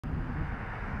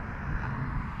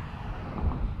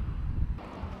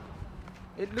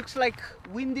It looks like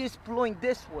wind is blowing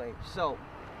this way, so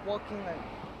walking like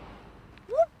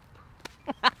whoop.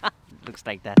 Looks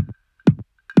like that.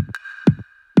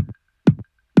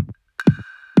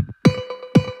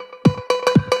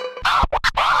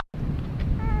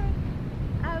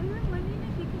 We were wondering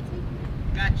if you could take me.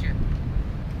 Gotcha.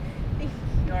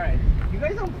 Alright. You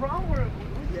guys on prom or?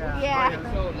 Yeah.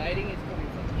 Yeah. So lighting is coming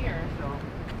from here, so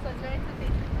It's right to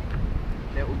face.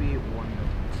 that would be wonderful.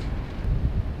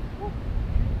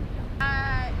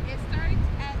 It starts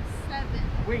at 7.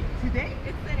 Wait, today?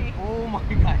 It's today. Oh my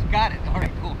gosh, got it.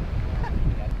 Alright, cool.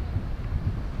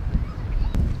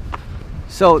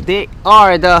 So they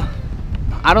are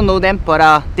I don't know them,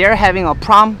 but they're having a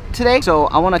prom today. So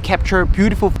I want to capture a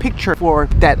beautiful picture for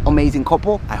that amazing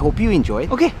couple. I hope you enjoy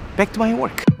it. Okay, back to my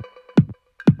work.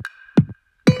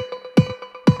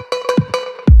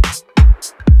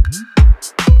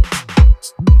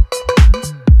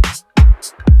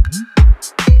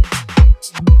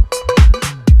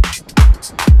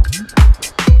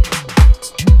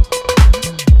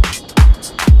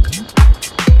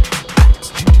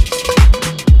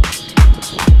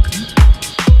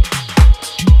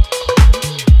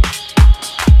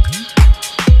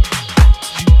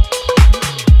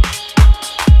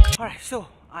 So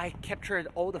I captured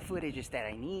all the footages that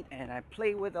I need and I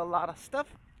played with a lot of stuff.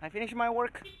 I finished my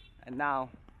work and now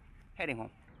heading home.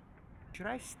 Should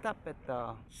I stop at the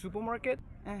supermarket?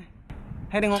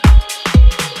 Heading home.